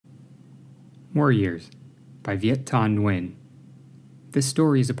More Years by Viet Nguyen. This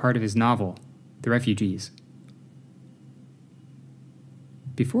story is a part of his novel, The Refugees.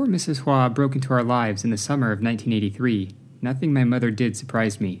 Before Mrs. Hua broke into our lives in the summer of 1983, nothing my mother did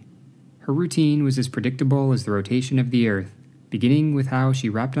surprised me. Her routine was as predictable as the rotation of the earth, beginning with how she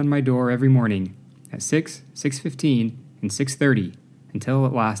rapped on my door every morning at 6, 6:15, and 6:30, until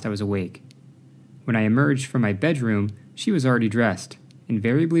at last I was awake. When I emerged from my bedroom, she was already dressed,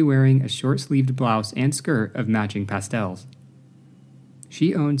 invariably wearing a short-sleeved blouse and skirt of matching pastels.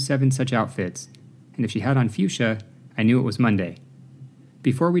 She owned 7 such outfits, and if she had on fuchsia, I knew it was Monday.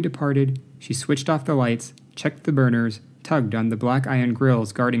 Before we departed, she switched off the lights, checked the burners, tugged on the black iron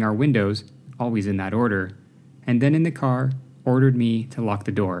grills guarding our windows, always in that order, and then in the car, ordered me to lock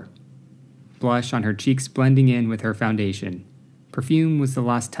the door. Blush on her cheeks blending in with her foundation. Perfume was the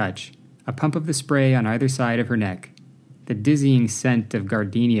last touch, a pump of the spray on either side of her neck. The dizzying scent of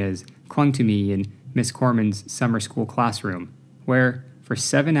gardenias clung to me in Miss Corman's summer school classroom, where, for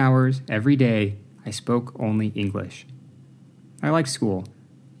 7 hours every day, I spoke only English. I liked school,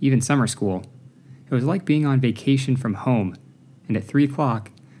 even summer school. It was like being on vacation from home, and at 3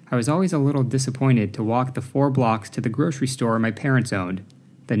 o'clock, I was always a little disappointed to walk the 4 blocks to the grocery store my parents owned,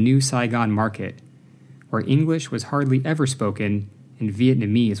 the New Saigon Market, where English was hardly ever spoken and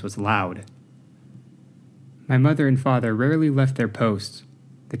Vietnamese was loud. My mother and father rarely left their posts,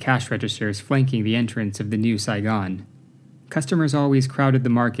 the cash registers flanking the entrance of the New Saigon. Customers always crowded the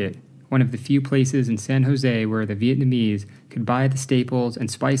market, one of the few places in San Jose where the Vietnamese could buy the staples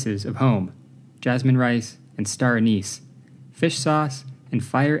and spices of home: jasmine rice and star anise, fish sauce and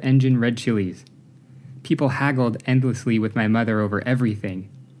fire engine red chilies. People haggled endlessly with my mother over everything,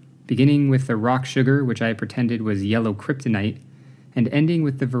 beginning with the rock sugar which I pretended was yellow kryptonite, and ending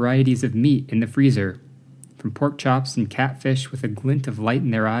with the varieties of meat in the freezer, from pork chops and catfish with a glint of light in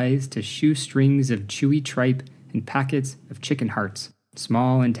their eyes to shoestrings of chewy tripe and packets of chicken hearts,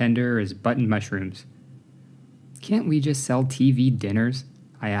 small and tender as button mushrooms. "Can't we just sell TV dinners?"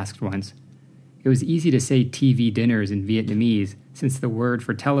 I asked once. It was easy to say TV dinners in Vietnamese, since the word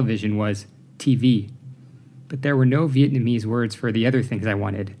for television was TV. But there were no Vietnamese words for the other things I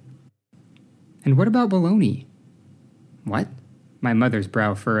wanted. "And what about bologna?" "What?" My mother's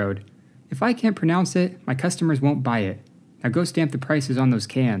brow furrowed. "If I can't pronounce it, my customers won't buy it. Now go stamp the prices on those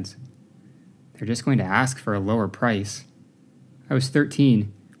cans." "They're just going to ask for a lower price." I was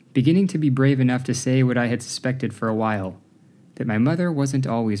 13, beginning to be brave enough to say what I had suspected for a while, that my mother wasn't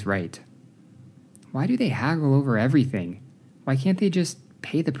always right. Why do they haggle over everything? Why can't they just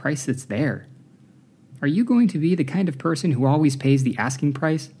pay the price that's there? "Are you going to be the kind of person who always pays the asking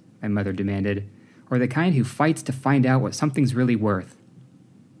price?" my mother demanded, "or the kind who fights to find out what something's really worth?"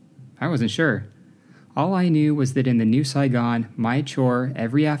 I wasn't sure. All I knew was that in the New Saigon, my chore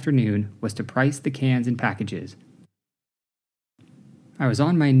every afternoon was to price the cans and packages. I was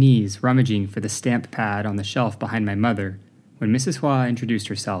on my knees rummaging for the stamp pad on the shelf behind my mother when Mrs. Hua introduced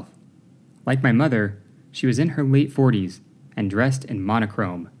herself. Like my mother, she was in her late 40s and dressed in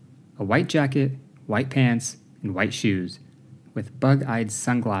monochrome: a white jacket, white pants, and white shoes, with bug-eyed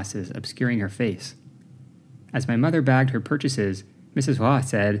sunglasses obscuring her face. As my mother bagged her purchases, Mrs. Hua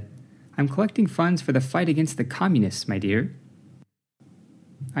said, "I'm collecting funds for the fight against the communists, my dear."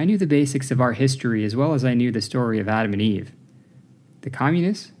 I knew the basics of our history as well as I knew the story of Adam and Eve. The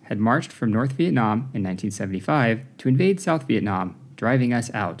communists had marched from North Vietnam in 1975 to invade South Vietnam, driving us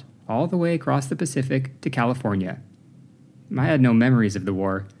out, all the way across the Pacific to California. I had no memories of the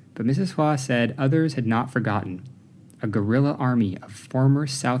war, but Mrs. Hua said others had not forgotten. A guerrilla army of former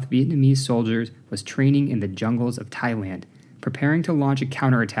South Vietnamese soldiers was training in the jungles of Thailand, preparing to launch a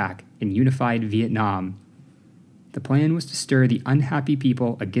counterattack in unified Vietnam. The plan was to stir the unhappy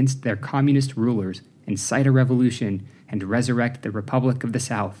people against their communist rulers, incite a revolution, and resurrect the Republic of the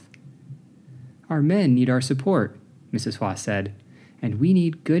South. "Our men need our support," Mrs. Hua said, "and we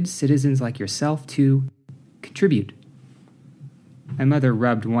need good citizens like yourself to contribute." My mother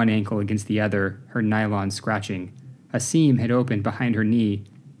rubbed one ankle against the other, her nylon scratching. A seam had opened behind her knee,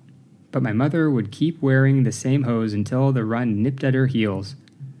 but my mother would keep wearing the same hose until the run nipped at her heels.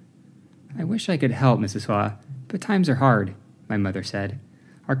 "I wish I could help, Mrs. Hua, but times are hard," my mother said.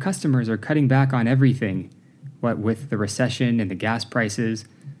 "Our customers are cutting back on everything, what with the recession and the gas prices,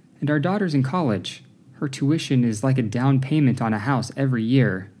 and our daughter's in college. Her tuition is like a down payment on a house every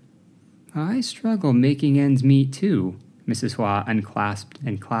year." "I struggle making ends meet, too." Mrs. Hua unclasped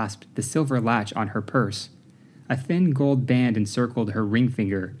and clasped the silver latch on her purse. A thin gold band encircled her ring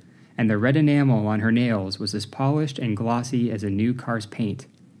finger, and the red enamel on her nails was as polished and glossy as a new car's paint.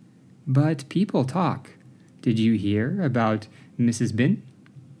 "But people talk. Did you hear about Mrs. Bin?"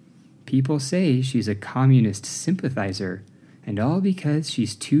 People say she's a communist sympathizer, and all because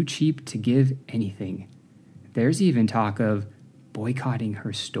she's too cheap to give anything. There's even talk of boycotting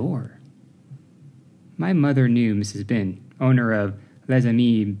her store. My mother knew Mrs. Bin, owner of Les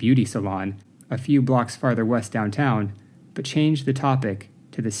Amis Beauty Salon, a few blocks farther west downtown, but changed the topic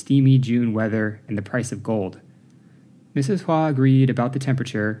to the steamy June weather and the price of gold. Mrs. Hua agreed about the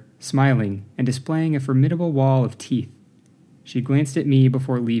temperature, smiling and displaying a formidable wall of teeth. She glanced at me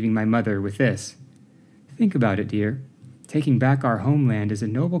before leaving my mother with this: "Think about it, dear. Taking back our homeland is a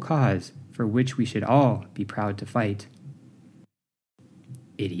noble cause for which we should all be proud to fight."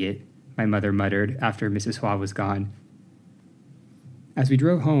 "Idiot," my mother muttered after Mrs. Hua was gone. As we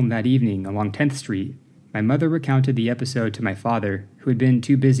drove home that evening along 10th Street, my mother recounted the episode to my father, who had been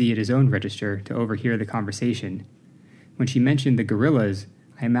too busy at his own register to overhear the conversation. When she mentioned the guerrillas,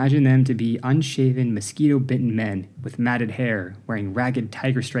 I imagined them to be unshaven, mosquito-bitten men with matted hair, wearing ragged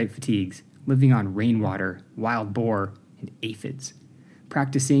tiger-stripe fatigues, living on rainwater, wild boar, and aphids,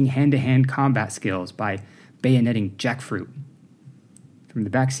 practicing hand-to-hand combat skills by bayoneting jackfruit. From the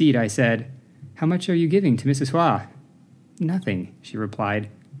back seat, I said, "How much are you giving to Mrs. Hua?" "Nothing," she replied.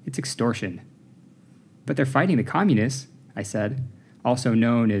 "It's extortion." "But they're fighting the communists," I said, also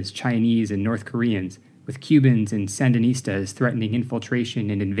known as Chinese and North Koreans, with Cubans and Sandinistas threatening infiltration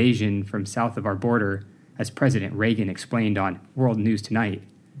and invasion from south of our border, as President Reagan explained on World News Tonight.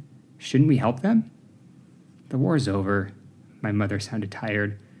 "Shouldn't we help them?" "The war's over." My mother sounded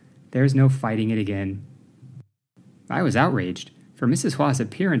tired. "There's no fighting it again." I was outraged, for Mrs. Hua's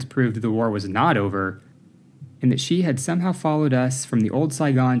appearance proved the war was not over, and that she had somehow followed us from the old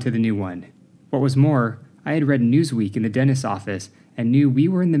Saigon to the new one. What was more, I had read Newsweek in the dentist's office and knew we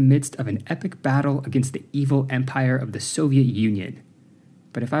were in the midst of an epic battle against the evil empire of the Soviet Union.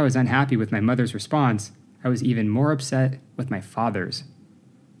 But if I was unhappy with my mother's response, I was even more upset with my father's.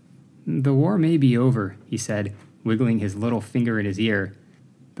 "The war may be over," he said, wiggling his little finger in his ear,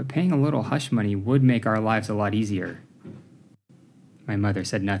 "but paying a little hush money would make our lives a lot easier." My mother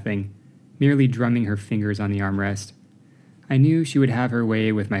said nothing, merely drumming her fingers on the armrest. I knew she would have her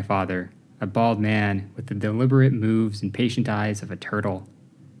way with my father, a bald man with the deliberate moves and patient eyes of a turtle.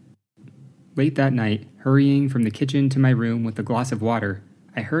 Late that night, hurrying from the kitchen to my room with a glass of water,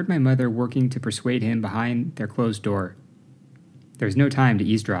 I heard my mother working to persuade him behind their closed door. There was no time to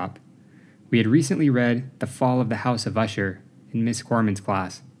eavesdrop. We had recently read The Fall of the House of Usher in Miss Gorman's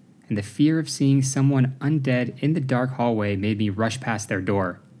class, and the fear of seeing someone undead in the dark hallway made me rush past their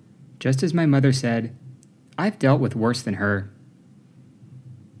door. Just as my mother said, "I've dealt with worse than her."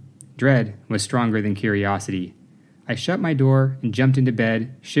 Dread was stronger than curiosity. I shut my door and jumped into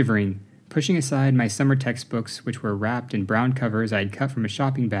bed, shivering, pushing aside my summer textbooks, which were wrapped in brown covers I had cut from a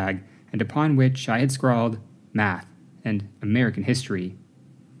shopping bag and upon which I had scrawled math and American history.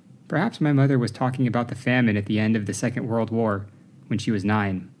 Perhaps my mother was talking about the famine at the end of the Second World War, when she was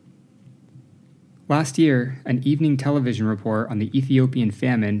 9. Last year, an evening television report on the Ethiopian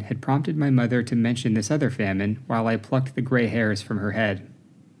famine had prompted my mother to mention this other famine while I plucked the gray hairs from her head.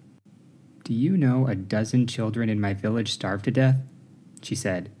 "Do you know a dozen children in my village starved to death?" she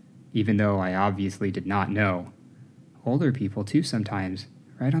said, even though I obviously did not know. "Older people, too, sometimes,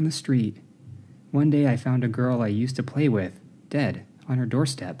 right on the street. One day I found a girl I used to play with, dead, on her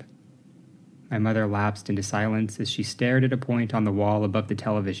doorstep." My mother lapsed into silence as she stared at a point on the wall above the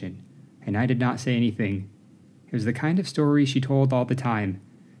television, and I did not say anything. It was the kind of story she told all the time,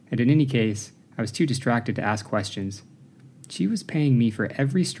 and in any case, I was too distracted to ask questions. She was paying me for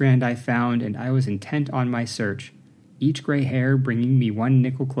every strand I found, and I was intent on my search, each gray hair bringing me one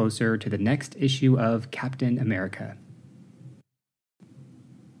nickel closer to the next issue of Captain America.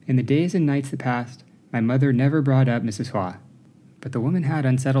 In the days and nights that passed, my mother never brought up Mrs. Hua, but the woman had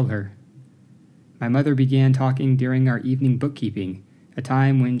unsettled her. My mother began talking during our evening bookkeeping, a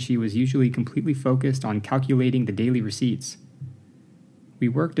time when she was usually completely focused on calculating the daily receipts. We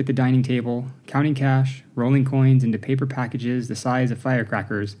worked at the dining table, counting cash, rolling coins into paper packages the size of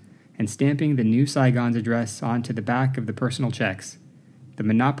firecrackers, and stamping the new Saigon's address onto the back of the personal checks, the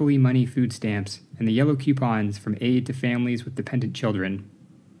Monopoly money food stamps, and the yellow coupons from aid to families with dependent children.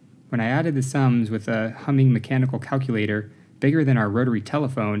 When I added the sums with a humming mechanical calculator bigger than our rotary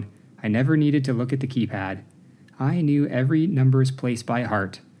telephone, I never needed to look at the keypad. I knew every number's place by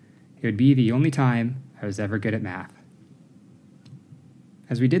heart. It would be the only time I was ever good at math.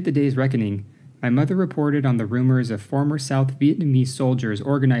 As we did the day's reckoning, my mother reported on the rumors of former South Vietnamese soldiers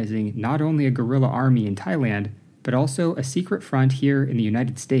organizing not only a guerrilla army in Thailand, but also a secret front here in the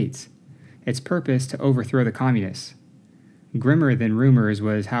United States, its purpose to overthrow the communists. Grimmer than rumors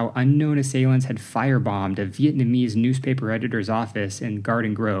was how unknown assailants had firebombed a Vietnamese newspaper editor's office in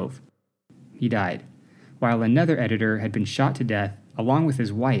Garden Grove, he died, while another editor had been shot to death along with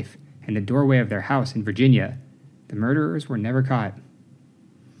his wife in the doorway of their house in Virginia. The murderers were never caught.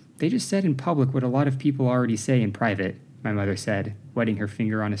 They just said in public what a lot of people already say in private, my mother said, wetting her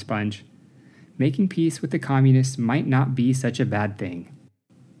finger on a sponge. Making peace with the communists might not be such a bad thing.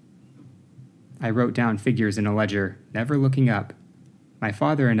 I wrote down figures in a ledger, never looking up. My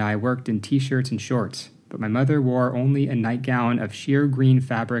father and I worked in t-shirts and shorts, but my mother wore only a nightgown of sheer green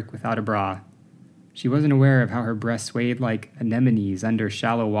fabric without a bra. She wasn't aware of how her breasts swayed like anemones under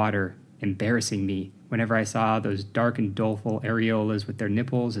shallow water, embarrassing me whenever I saw those dark and doleful areolas with their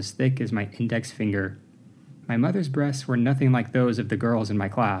nipples as thick as my index finger. My mother's breasts were nothing like those of the girls in my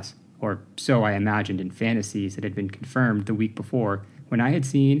class, or so I imagined in fantasies that had been confirmed the week before when I had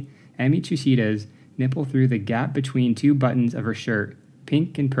seen Emi Tsushida's nipple through the gap between two buttons of her shirt,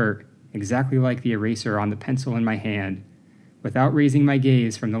 pink and pert, exactly like the eraser on the pencil in my hand. Without raising my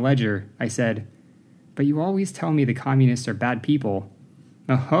gaze from the ledger, I said, "But you always tell me the communists are bad people."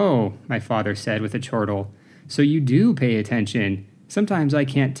 "Oh," my father said with a chortle, "so you do pay attention. Sometimes I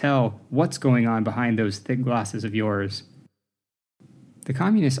can't tell what's going on behind those thick glasses of yours." "The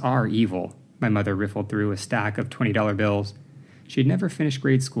communists are evil," my mother riffled through a stack of $20 bills. She had never finished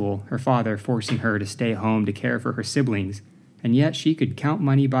grade school, her father forcing her to stay home to care for her siblings, and yet she could count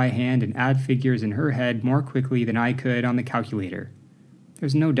money by hand and add figures in her head more quickly than I could on the calculator.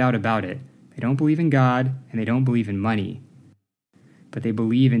 There's no doubt about it. They don't believe in God, and they don't believe in money. But they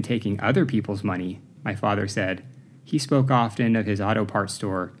believe in taking other people's money, my father said. He spoke often of his auto parts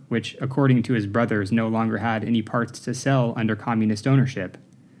store, which, according to his brothers, no longer had any parts to sell under communist ownership.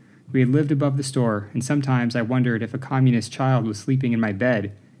 We had lived above the store, and sometimes I wondered if a communist child was sleeping in my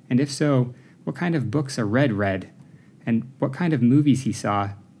bed, and if so, what kind of books a Red read, and what kind of movies he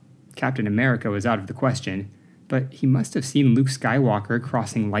saw. Captain America was out of the question, but he must have seen Luke Skywalker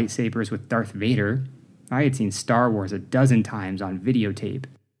crossing lightsabers with Darth Vader. I had seen Star Wars a dozen times on videotape.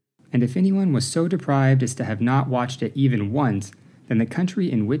 And if anyone was so deprived as to have not watched it even once, then the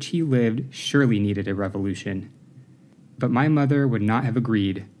country in which he lived surely needed a revolution. But my mother would not have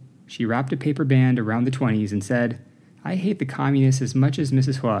agreed. She wrapped a paper band around the 20s and said, "I hate the communists as much as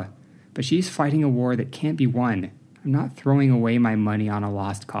Mrs. Hua, but she's fighting a war that can't be won. I'm not throwing away my money on a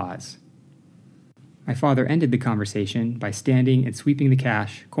lost cause." My father ended the conversation by standing and sweeping the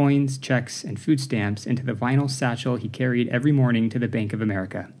cash, coins, checks, and food stamps into the vinyl satchel he carried every morning to the Bank of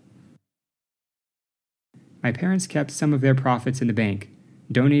America. My parents kept some of their profits in the bank,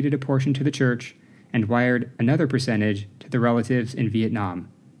 donated a portion to the church, and wired another percentage to the relatives in Vietnam,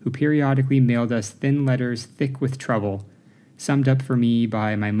 who periodically mailed us thin letters thick with trouble, summed up for me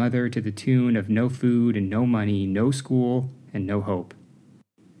by my mother to the tune of no food and no money, no school, and no hope.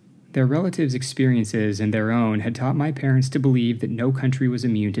 Their relatives' experiences and their own had taught my parents to believe that no country was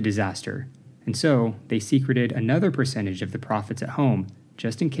immune to disaster, and so they secreted another percentage of the profits at home,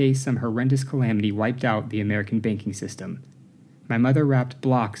 just in case some horrendous calamity wiped out the American banking system. My mother wrapped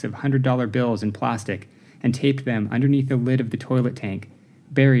blocks of $100 bills in plastic and taped them underneath the lid of the toilet tank,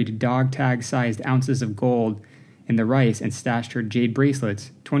 buried dog-tag-sized ounces of gold in the rice and stashed her jade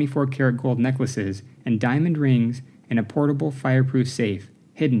bracelets, 24-karat gold necklaces, and diamond rings in a portable fireproof safe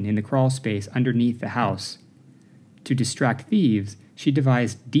hidden in the crawl space underneath the house. To distract thieves, she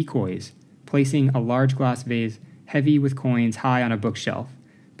devised decoys, placing a large glass vase heavy with coins high on a bookshelf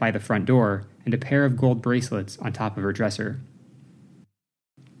by the front door and a pair of gold bracelets on top of her dresser.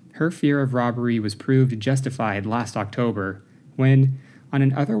 Her fear of robbery was proved justified last October when, on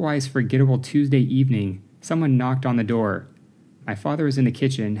an otherwise forgettable Tuesday evening, someone knocked on the door. My father was in the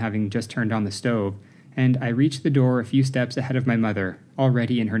kitchen, having just turned on the stove, and I reached the door a few steps ahead of my mother,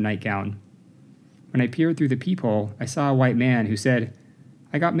 already in her nightgown. When I peered through the peephole, I saw a white man who said,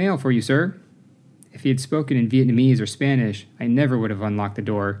 "I got mail for you, sir." If he had spoken in Vietnamese or Spanish, I never would have unlocked the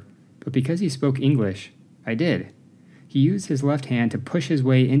door, but because he spoke English, I did. He used his left hand to push his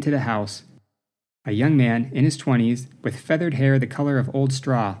way into the house. A young man in his 20s, with feathered hair the color of old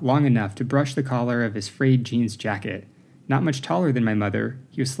straw long enough to brush the collar of his frayed jeans jacket. Not much taller than my mother,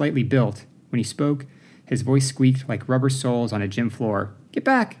 he was slightly built. When he spoke, his voice squeaked like rubber soles on a gym floor. "Get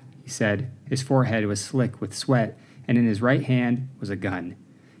back," he said. His forehead was slick with sweat, and in his right hand was a gun.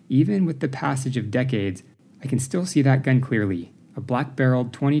 Even with the passage of decades, I can still see that gun clearly, a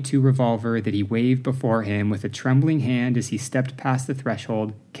black-barreled .22 revolver that he waved before him with a trembling hand as he stepped past the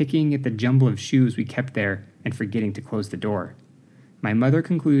threshold, kicking at the jumble of shoes we kept there and forgetting to close the door. My mother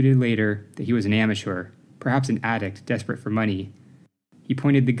concluded later that he was an amateur, perhaps an addict desperate for money. He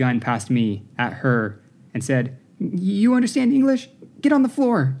pointed the gun past me, at her, and said, "You understand English? Get on the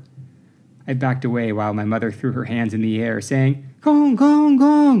floor." I backed away while my mother threw her hands in the air, saying, "Gong, gong,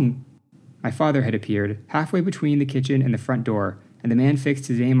 gong." My father had appeared, halfway between the kitchen and the front door, and the man fixed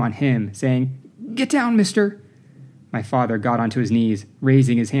his aim on him, saying, "Get down, mister!" My father got onto his knees,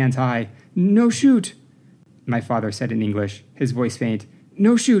 raising his hands high. "No shoot!" My father said in English, his voice faint,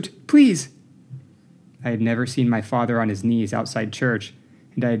 "No shoot, please!" I had never seen my father on his knees outside church,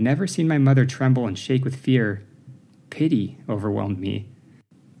 and I had never seen my mother tremble and shake with fear. Pity overwhelmed me.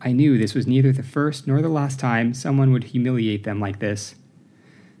 I knew this was neither the first nor the last time someone would humiliate them like this.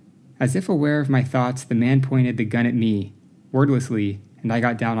 As if aware of my thoughts, the man pointed the gun at me, wordlessly, and I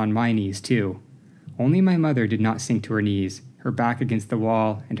got down on my knees too. Only my mother did not sink to her knees, her back against the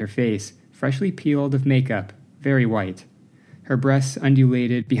wall and her face, freshly peeled of makeup, very white. Her breasts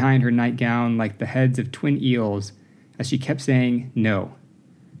undulated behind her nightgown like the heads of twin eels, as she kept saying, "No."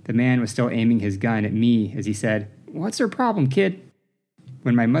 The man was still aiming his gun at me as he said, "What's her problem, kid?"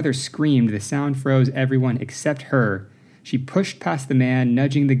 When my mother screamed, the sound froze everyone except her. She pushed past the man,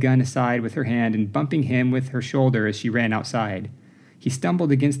 nudging the gun aside with her hand and bumping him with her shoulder as she ran outside. He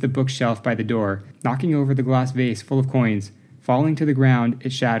stumbled against the bookshelf by the door, knocking over the glass vase full of coins. Falling to the ground,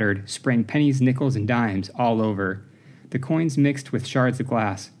 it shattered, spraying pennies, nickels, and dimes all over. The coins mixed with shards of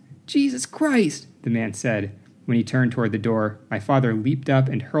glass. "Jesus Christ!" the man said. When he turned toward the door, my father leaped up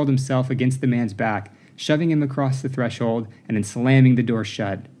and hurled himself against the man's back, shoving him across the threshold and then slamming the door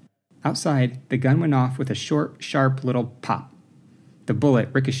shut. Outside, the gun went off with a short, sharp little pop, the bullet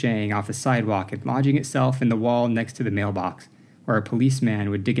ricocheting off the sidewalk and lodging itself in the wall next to the mailbox, where a policeman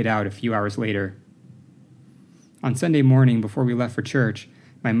would dig it out a few hours later. On Sunday morning before we left for church,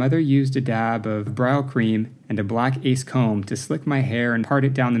 my mother used a dab of brow cream and a black ace comb to slick my hair and part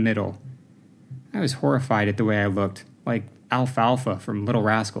it down the middle. I was horrified at the way I looked, like Alfalfa from Little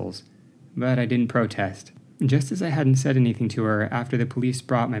Rascals, but I didn't protest. Just as I hadn't said anything to her after the police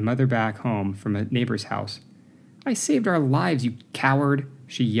brought my mother back home from a neighbor's house. "I saved our lives, you coward,"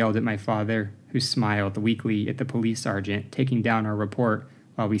 she yelled at my father, who smiled weakly at the police sergeant taking down our report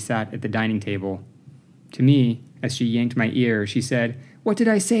while we sat at the dining table. To me, as she yanked my ear, she said, "What did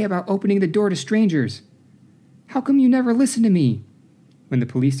I say about opening the door to strangers? How come you never listen to me?" When the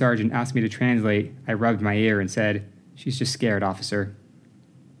police sergeant asked me to translate, I rubbed my ear and said, "She's just scared, officer."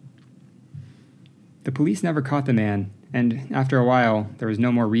 The police never caught the man, and after a while, there was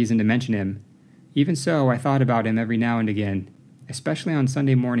no more reason to mention him. Even so, I thought about him every now and again, especially on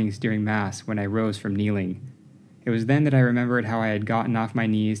Sunday mornings during Mass when I rose from kneeling. It was then that I remembered how I had gotten off my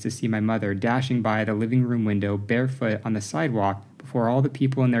knees to see my mother dashing by the living room window barefoot on the sidewalk before all the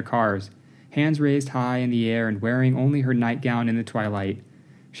people in their cars, hands raised high in the air and wearing only her nightgown in the twilight,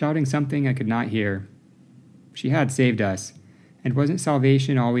 shouting something I could not hear. She had saved us. And wasn't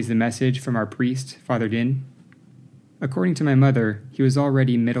salvation always the message from our priest, Father Din? According to my mother, he was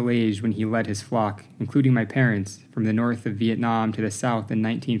already middle-aged when he led his flock, including my parents, from the north of Vietnam to the south in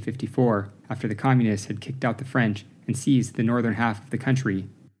 1954, after the communists had kicked out the French and seized the northern half of the country.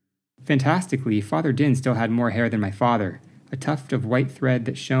 Fantastically, Father Din still had more hair than my father, a tuft of white thread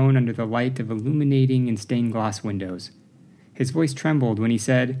that shone under the light of illuminating and stained glass windows. His voice trembled when he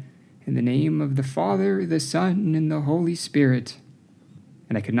said, "In the name of the Father, the Son, and the Holy Spirit."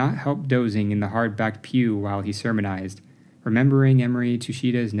 And I could not help dozing in the hard-backed pew while he sermonized, remembering Emery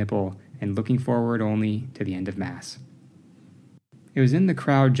Tushida's nipple and looking forward only to the end of Mass. It was in the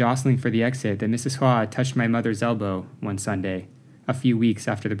crowd jostling for the exit that Mrs. Hua touched my mother's elbow one Sunday, a few weeks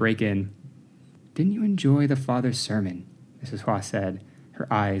after the break-in. "Didn't you enjoy the Father's sermon?" Mrs. Hua said.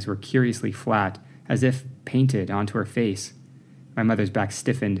 Her eyes were curiously flat, as if painted onto her face. My mother's back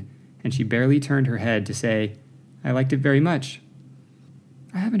stiffened, and she barely turned her head to say, "I liked it very much."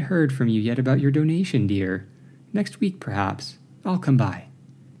 "I haven't heard from you yet about your donation, dear. Next week, perhaps. I'll come by."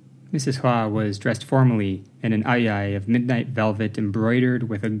 Mrs. Hua was dressed formally in an ayai of midnight velvet embroidered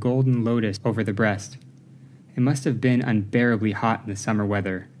with a golden lotus over the breast. It must have been unbearably hot in the summer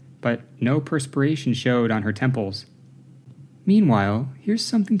weather, but no perspiration showed on her temples. "Meanwhile, here's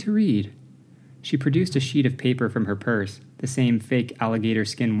something to read." She produced a sheet of paper from her purse, the same fake alligator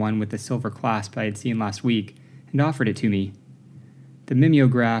skin one with the silver clasp I had seen last week, and offered it to me. The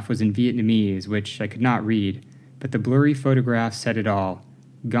mimeograph was in Vietnamese, which I could not read, but the blurry photograph said it all.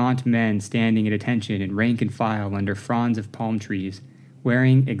 Gaunt men standing at attention in rank and file under fronds of palm trees,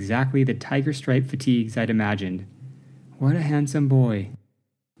 wearing exactly the tiger-striped fatigues I'd imagined. What a handsome boy.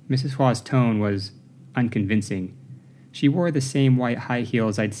 Mrs. Hua's tone was unconvincing. She wore the same white high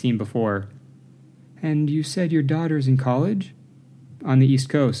heels I'd seen before. "And you said your daughter's in college?" "On the East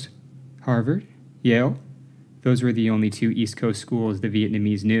Coast." "Harvard? Yale?" Those were the only two East Coast schools the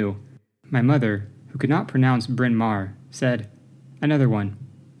Vietnamese knew. My mother, who could not pronounce Bryn Mawr, said, "Another one."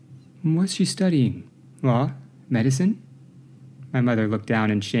 "What's she studying? Law? Medicine?" My mother looked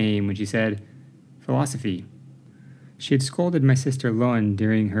down in shame when she said, "Philosophy." She had scolded my sister Lon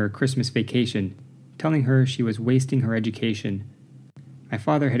during her Christmas vacation, telling her she was wasting her education. My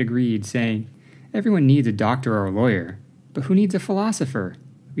father had agreed, saying, "Everyone needs a doctor or a lawyer, but who needs a philosopher?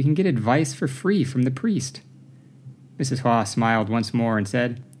 We can get advice for free from the priest." Mrs. Hua smiled once more and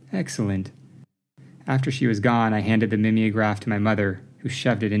said, "Excellent." After she was gone, I handed the mimeograph to my mother, who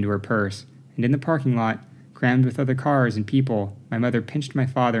shoved it into her purse, and in the parking lot, crammed with other cars and people, my mother pinched my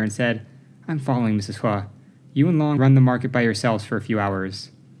father and said, "I'm following Mrs. Hua. You and Long run the market by yourselves for a few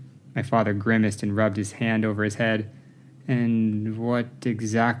hours." My father grimaced and rubbed his hand over his head. "And what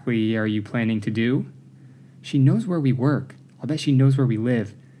exactly are you planning to do?" "She knows where we work. I'll bet she knows where we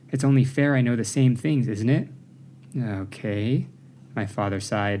live. It's only fair I know the same things, isn't it?" "Okay," my father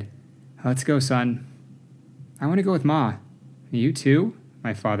sighed. "Let's go, son." "I want to go with Ma." "You too?"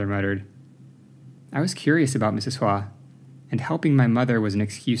 my father muttered. I was curious about Mrs. Hua, and helping my mother was an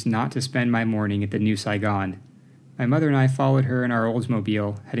excuse not to spend my morning at the New Saigon. My mother and I followed her in our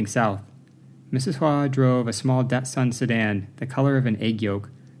Oldsmobile, heading south. Mrs. Hua drove a small Datsun sedan, the color of an egg yolk,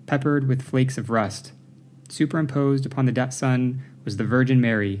 peppered with flakes of rust. Superimposed upon the Datsun was the Virgin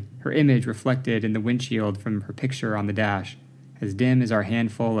Mary, her image reflected in the windshield from her picture on the dash, as dim as our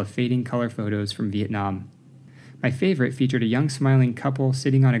handful of fading color photos from Vietnam. My favorite featured a young smiling couple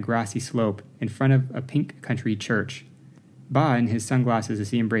sitting on a grassy slope in front of a pink country church. Ba in his sunglasses as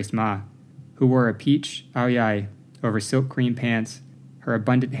he embraced Ma, who wore a peach aoyai over silk cream pants, her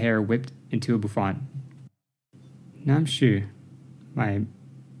abundant hair whipped into a bouffant. "Nam Shu," my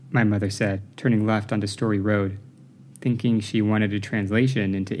mother said, turning left onto Story Road. Thinking she wanted a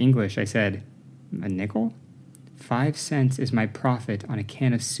translation into English, I said, "A nickel? 5 cents is my profit on a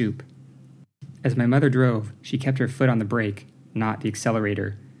can of soup." As my mother drove, she kept her foot on the brake, not the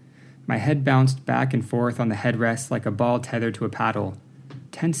accelerator. My head bounced back and forth on the headrest like a ball tethered to a paddle.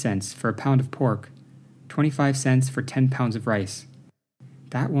 10 cents for a pound of pork. 25 cents for 10 pounds of rice.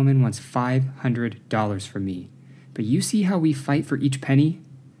 That woman wants $500 from me. But you see how we fight for each penny?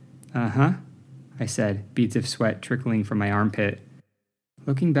 "Uh-huh," I said, beads of sweat trickling from my armpit.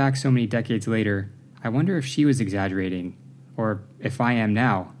 Looking back so many decades later, I wonder if she was exaggerating, or if I am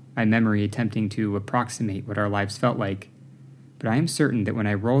now, my memory attempting to approximate what our lives felt like. But I am certain that when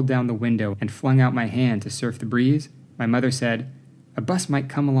I rolled down the window and flung out my hand to surf the breeze, my mother said, "A bus might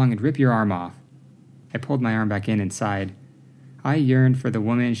come along and rip your arm off." I pulled my arm back in and sighed. I yearned for the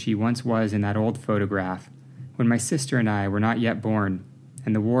woman she once was in that old photograph, when my sister and I were not yet born,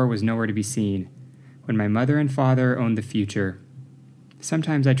 and the war was nowhere to be seen, when my mother and father owned the future.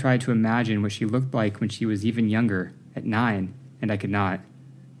 Sometimes I tried to imagine what she looked like when she was even younger, at 9, and I could not.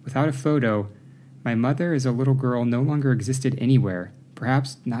 Without a photo, my mother as a little girl no longer existed anywhere,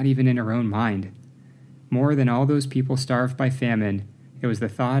 perhaps not even in her own mind. More than all those people starved by famine, it was the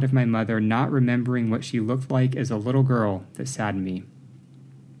thought of my mother not remembering what she looked like as a little girl that saddened me.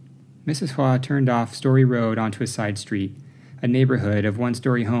 Mrs. Hua turned off Story Road onto a side street, a neighborhood of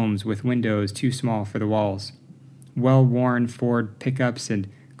one-story homes with windows too small for the walls. Well-worn Ford pickups and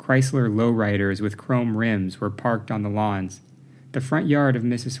Chrysler lowriders with chrome rims were parked on the lawns. The front yard of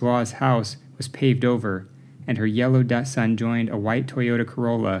Mrs. Hua's house was paved over, and her yellow Datsun joined a white Toyota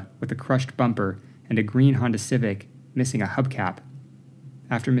Corolla with a crushed bumper and a green Honda Civic missing a hubcap.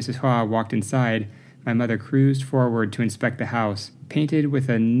 After Mrs. Hua walked inside, my mother cruised forward to inspect the house, painted with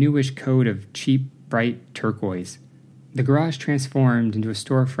a newish coat of cheap, bright turquoise. The garage transformed into a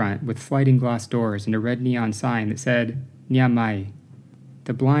storefront with sliding glass doors and a red neon sign that said, "Nya Mai."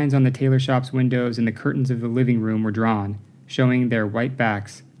 The blinds on the tailor shop's windows and the curtains of the living room were drawn, showing their white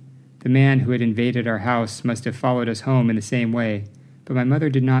backs. The man who had invaded our house must have followed us home in the same way, but my mother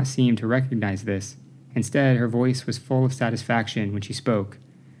did not seem to recognize this. Instead, her voice was full of satisfaction when she spoke.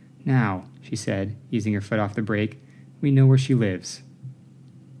 "Now," she said, easing her foot off the brake, "we know where she lives."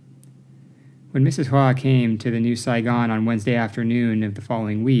 When Mrs. Hua came to the New Saigon on Wednesday afternoon of the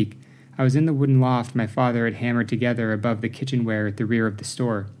following week, I was in the wooden loft my father had hammered together above the kitchenware at the rear of the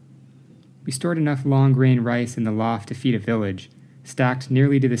store. We stored enough long-grain rice in the loft to feed a village, stacked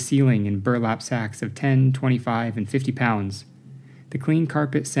nearly to the ceiling in burlap sacks of 10, 25, and 50 pounds. The clean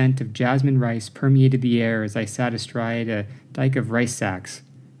carpet scent of jasmine rice permeated the air as I sat astride a dike of rice sacks,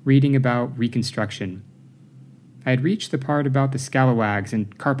 reading about Reconstruction. I had reached the part about the scalawags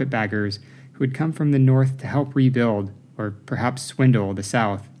and carpetbaggers who had come from the north to help rebuild, or perhaps swindle, the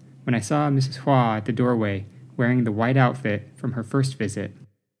south, when I saw Mrs. Hua at the doorway, wearing the white outfit from her first visit.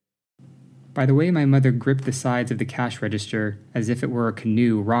 By the way my mother gripped the sides of the cash register as if it were a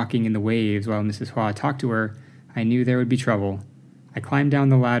canoe rocking in the waves while Mrs. Hua talked to her, I knew there would be trouble. I climbed down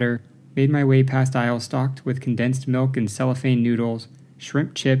the ladder, made my way past aisles stocked with condensed milk and cellophane noodles,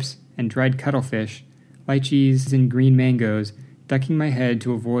 shrimp chips and dried cuttlefish, lychees and green mangoes, ducking my head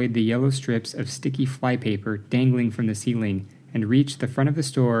to avoid the yellow strips of sticky flypaper dangling from the ceiling, and reached the front of the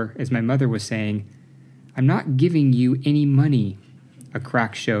store as my mother was saying, "I'm not giving you any money." A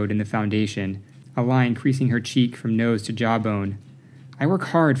crack showed in the foundation, a line creasing her cheek from nose to jawbone. "I work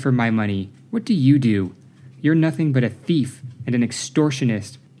hard for my money. What do? You're nothing but a thief and an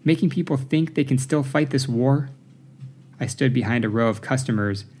extortionist, making people think they can still fight this war." I stood behind a row of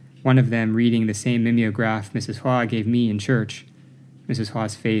customers, one of them reading the same mimeograph Mrs. Hua gave me in church. Mrs.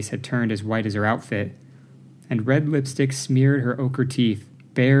 Hua's face had turned as white as her outfit, and red lipstick smeared her ochre teeth,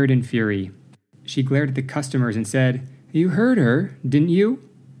 bared in fury. She glared at the customers and said, "You heard her, didn't you?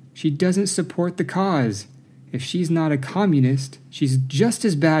 She doesn't support the cause. If she's not a communist, she's just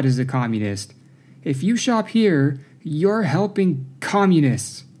as bad as a communist. If you shop here, you're helping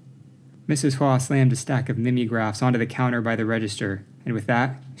communists." Mrs. Hua slammed a stack of mimeographs onto the counter by the register, and with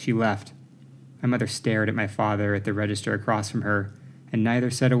that, she left. My mother stared at my father at the register across from her, and neither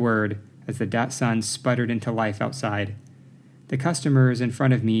said a word as the Datsun sputtered into life outside. The customers in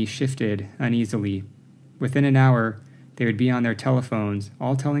front of me shifted uneasily. Within an hour, they would be on their telephones,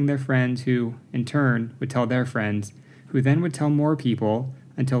 all telling their friends who, in turn, would tell their friends, who then would tell more people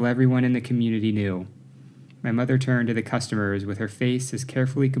until everyone in the community knew. My mother turned to the customers with her face as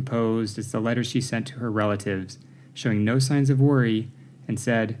carefully composed as the letters she sent to her relatives, showing no signs of worry, and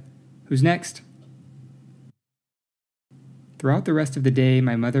said, "Who's next?" Throughout the rest of the day,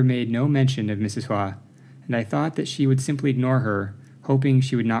 my mother made no mention of Mrs. Hua, and I thought that she would simply ignore her, hoping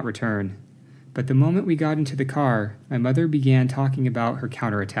she would not return. But the moment we got into the car, my mother began talking about her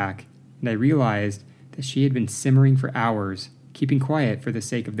counterattack, and I realized that she had been simmering for hours, keeping quiet for the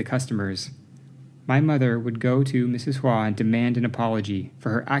sake of the customers. My mother would go to Mrs. Hua and demand an apology, for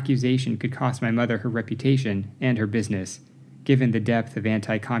her accusation could cost my mother her reputation and her business, given the depth of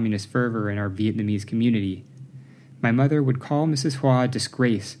anti-communist fervor in our Vietnamese community. My mother would call Mrs. Hua a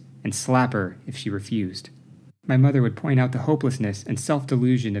disgrace and slap her if she refused. My mother would point out the hopelessness and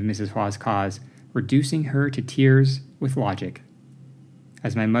self-delusion of Mrs. Hua's cause, reducing her to tears with logic.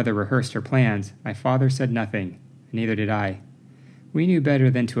 As my mother rehearsed her plans, my father said nothing, and neither did I. We knew better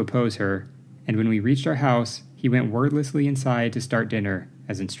than to oppose her, and when we reached our house, he went wordlessly inside to start dinner,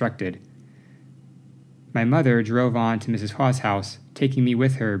 as instructed. My mother drove on to Mrs. Hua's house, taking me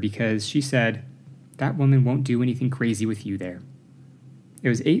with her because, she said, "That woman won't do anything crazy with you there." It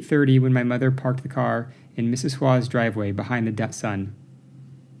was 8:30 when my mother parked the car in Mrs. Hua's driveway behind the Datsun.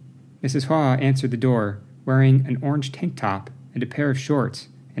 Mrs. Hua answered the door, wearing an orange tank top and a pair of shorts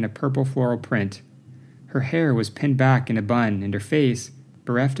in a purple floral print. Her hair was pinned back in a bun, and her face,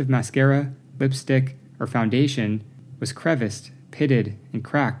 bereft of mascara, lipstick, or foundation, was creviced, pitted, and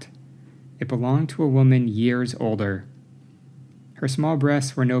cracked. It belonged to a woman years older. Her small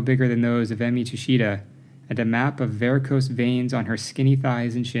breasts were no bigger than those of Emi Tushita, and a map of varicose veins on her skinny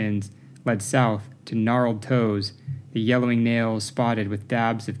thighs and shins led south to gnarled toes, the yellowing nails spotted with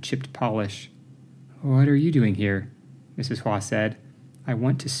dabs of chipped polish. "What are you doing here?" Mrs. Hua said. "I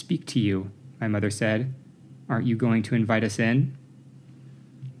want to speak to you," my mother said. "Aren't you going to invite us in?"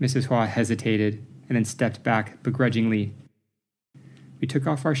 Mrs. Hua hesitated and then stepped back begrudgingly. We took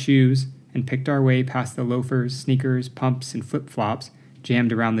off our shoes and picked our way past the loafers, sneakers, pumps, and flip-flops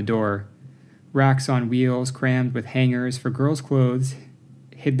jammed around the door. Racks on wheels crammed with hangers for girls' clothes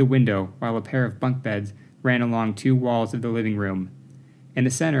hid the window, while a pair of bunk beds ran along two walls of the living room. In the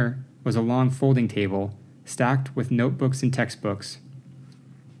center was a long folding table, stacked with notebooks and textbooks.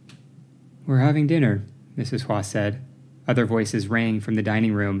 "We're having dinner," Mrs. Hua said. Other voices rang from the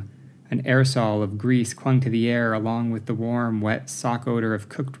dining room. An aerosol of grease clung to the air along with the warm, wet sock odor of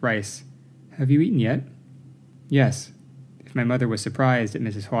cooked rice. "Have you eaten yet?" "Yes." If my mother was surprised at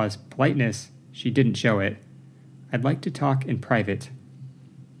Mrs. Hua's politeness, she didn't show it. "I'd like to talk in private."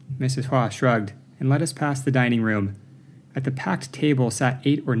 Mrs. Hua shrugged and led us past the dining room. At the packed table sat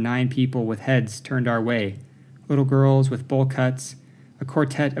 8 or 9 people with heads turned our way, little girls with bowl cuts, a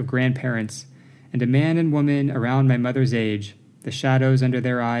quartet of grandparents, and a man and woman around my mother's age, the shadows under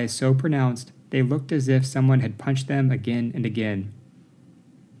their eyes so pronounced they looked as if someone had punched them again and again.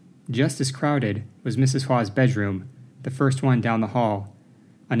 Just as crowded was Mrs. Hua's bedroom, the first one down the hall.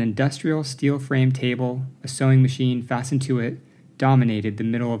 An industrial steel-framed table, a sewing machine fastened to it, dominated the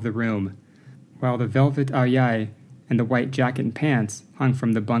middle of the room, while the velvet aoyai and the white jacket and pants hung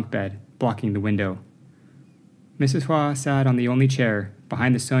from the bunk bed, blocking the window. Mrs. Hua sat on the only chair,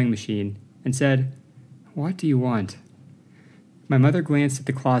 behind the sewing machine, and said, "What do you want?" My mother glanced at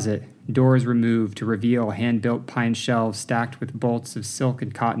the closet, doors removed to reveal hand-built pine shelves stacked with bolts of silk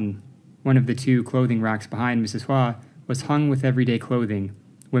and cotton. One of the two clothing racks behind Mrs. Hua was hung with everyday clothing,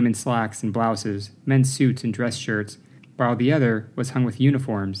 women's slacks and blouses, men's suits and dress shirts, while the other was hung with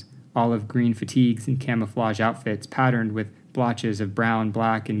uniforms, olive green fatigues and camouflage outfits patterned with blotches of brown,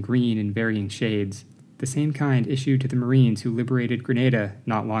 black, and green in varying shades, the same kind issued to the Marines who liberated Grenada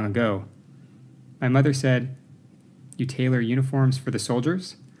not long ago. My mother said, "You tailor uniforms for the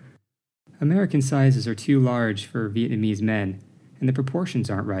soldiers?" American sizes are too large for Vietnamese men, and the proportions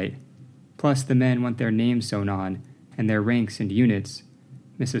aren't right. Plus, the men want their names sewn on, and their ranks and units.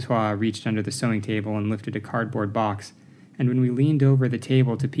 Mrs. Hua reached under the sewing table and lifted a cardboard box, and when we leaned over the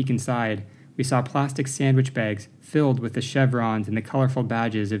table to peek inside, we saw plastic sandwich bags filled with the chevrons and the colorful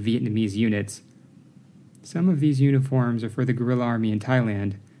badges of Vietnamese units. Some of these uniforms are for the guerrilla army in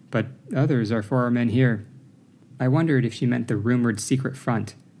Thailand, but others are for our men here. I wondered if she meant the rumored secret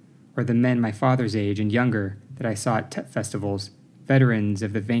front, or the men my father's age and younger that I saw at Tet festivals, veterans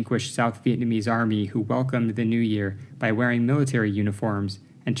of the vanquished South Vietnamese army who welcomed the new year by wearing military uniforms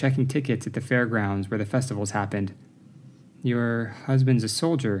and checking tickets at the fairgrounds where the festivals happened. "Your husband's a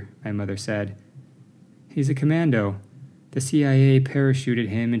soldier," my mother said. "He's a commando. The CIA parachuted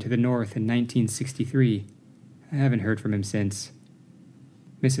him into the North in 1963. I haven't heard from him since."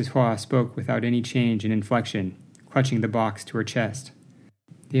 Mrs. Hua spoke without any change in inflection, clutching the box to her chest.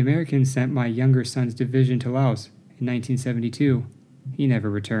 "The Americans sent my younger son's division to Laos in 1972. He never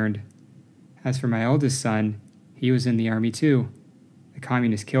returned. As for my eldest son, he was in the army too. The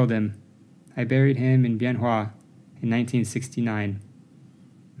communists killed him. I buried him in Bien Hoa in 1969.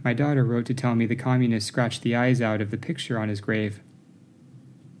 My daughter wrote to tell me the communists scratched the eyes out of the picture on his grave."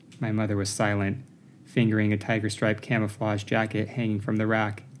 My mother was silent, fingering a tiger-striped camouflage jacket hanging from the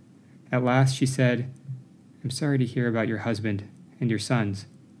rack. At last she said, "I'm sorry to hear about your husband and your sons."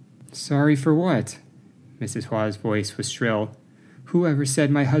 "Sorry for what?" Mrs. Hua's voice was shrill. "Whoever said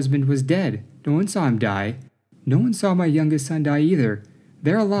my husband was dead? No one saw him die. No one saw my youngest son die either.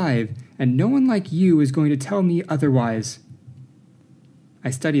 They're alive, and no one like you is going to tell me otherwise." I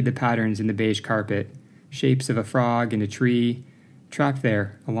studied the patterns in the beige carpet, shapes of a frog and a tree, trapped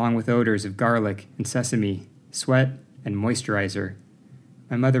there along with odors of garlic and sesame, sweat and moisturizer.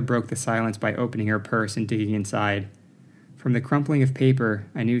 My mother broke the silence by opening her purse and digging inside. From the crumpling of paper,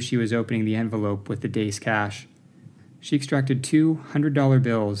 I knew she was opening the envelope with the day's cash. She extracted 2 $100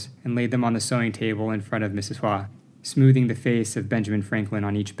 bills and laid them on the sewing table in front of Mrs. Hua, smoothing the face of Benjamin Franklin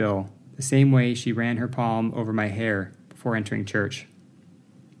on each bill, the same way she ran her palm over my hair before entering church.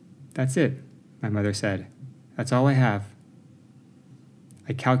 "That's it," my mother said. "That's all I have."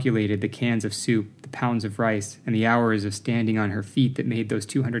 I calculated the cans of soup, the pounds of rice, and the hours of standing on her feet that made those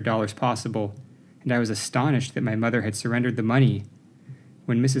 $200 possible, and I was astonished that my mother had surrendered the money.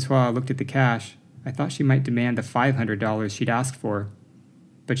 When Mrs. Hua looked at the cash, I thought she might demand the $500 she'd asked for.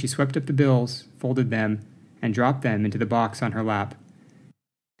 But she swept up the bills, folded them, and dropped them into the box on her lap.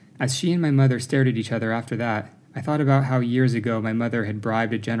 As she and my mother stared at each other after that, I thought about how years ago my mother had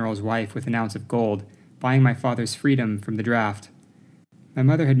bribed a general's wife with an ounce of gold, buying my father's freedom from the draft. My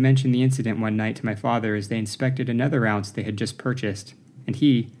mother had mentioned the incident one night to my father as they inspected another ounce they had just purchased, and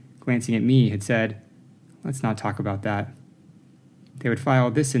he, glancing at me, had said, "Let's not talk about that." They would file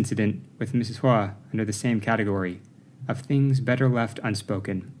this incident with Mrs. Hua under the same category, of things better left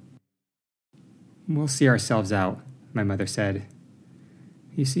unspoken. "We'll see ourselves out," my mother said.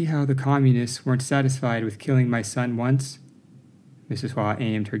 "You see how the communists weren't satisfied with killing my son once?" Mrs. Hua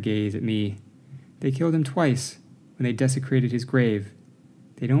aimed her gaze at me. "They killed him twice when they desecrated his grave.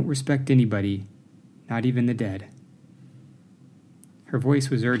 They don't respect anybody, not even the dead." Her voice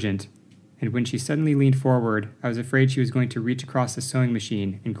was urgent, and when she suddenly leaned forward, I was afraid she was going to reach across the sewing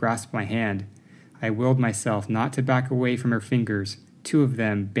machine and grasp my hand. I willed myself not to back away from her fingers, 2 of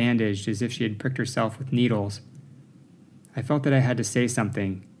them bandaged as if she had pricked herself with needles. I felt that I had to say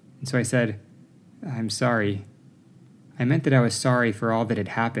something, and so I said, "I'm sorry." I meant that I was sorry for all that had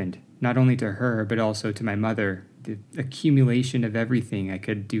happened, not only to her, but also to my mother, the accumulation of everything I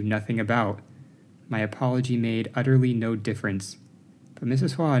could do nothing about. My apology made utterly no difference. But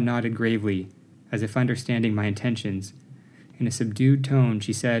Mrs. Hua nodded gravely, as if understanding my intentions. In a subdued tone,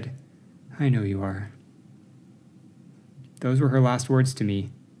 she said, "I know you are." Those were her last words to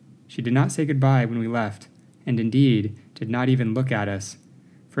me. She did not say goodbye when we left, and indeed did not even look at us,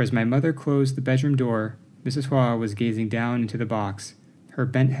 for as my mother closed the bedroom door, Mrs. Hua was gazing down into the box, her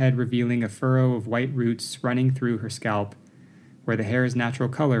bent head revealing a furrow of white roots running through her scalp, where the hair's natural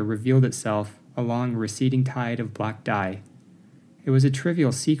color revealed itself along a receding tide of black dye. It was a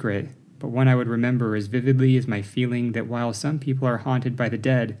trivial secret, but one I would remember as vividly as my feeling that while some people are haunted by the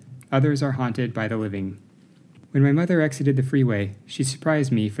dead, others are haunted by the living. When my mother exited the freeway, she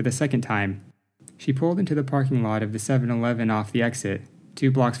surprised me for the second time. She pulled into the parking lot of the 7-Eleven off the exit,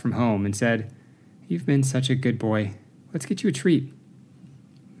 2 blocks from home, and said, "You've been such a good boy. Let's get you a treat."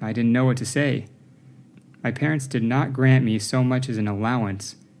 I didn't know what to say. My parents did not grant me so much as an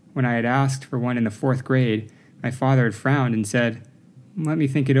allowance. When I had asked for one in the 4th grade, my father had frowned and said, "Let me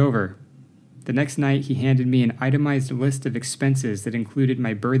think it over." The next night, he handed me an itemized list of expenses that included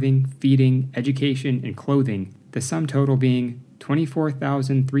my birthing, feeding, education, and clothing, the sum total being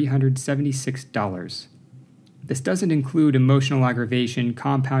 $24,376. This doesn't include emotional aggravation,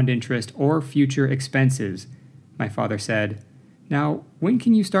 compound interest, or future expenses, my father said. Now, when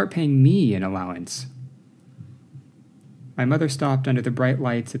can you start paying me an allowance? My mother stopped under the bright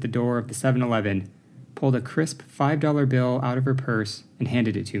lights at the door of the 7-Eleven, pulled a crisp $5 bill out of her purse, and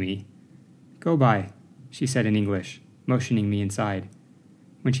handed it to me. "Go by," she said in English, motioning me inside.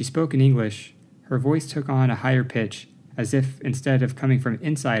 When she spoke in English, her voice took on a higher pitch, as if, instead of coming from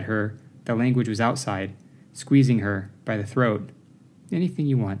inside her, the language was outside, squeezing her by the throat. "Anything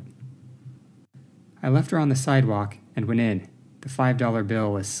you want." I left her on the sidewalk and went in, the $5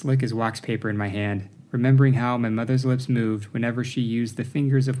 bill as slick as wax paper in my hand, remembering how my mother's lips moved whenever she used the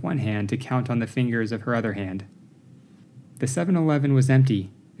fingers of one hand to count on the fingers of her other hand. The 7-Eleven was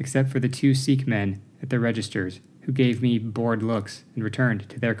empty, except for the 2 Sikh men at the registers, who gave me bored looks and returned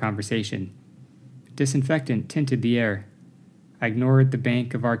to their conversation. Disinfectant tinted the air. I ignored the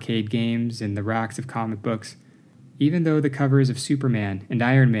bank of arcade games and the racks of comic books, even though the covers of Superman and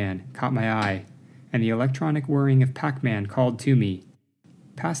Iron Man caught my eye, and the electronic whirring of Pac-Man called to me.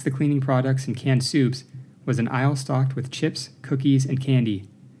 Past the cleaning products and canned soups was an aisle stocked with chips, cookies, and candy.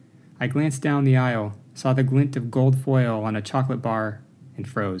 I glanced down the aisle, saw the glint of gold foil on a chocolate bar, and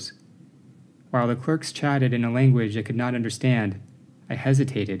froze. While the clerks chatted in a language I could not understand, I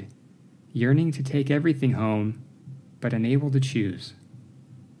hesitated, yearning to take everything home, but unable to choose.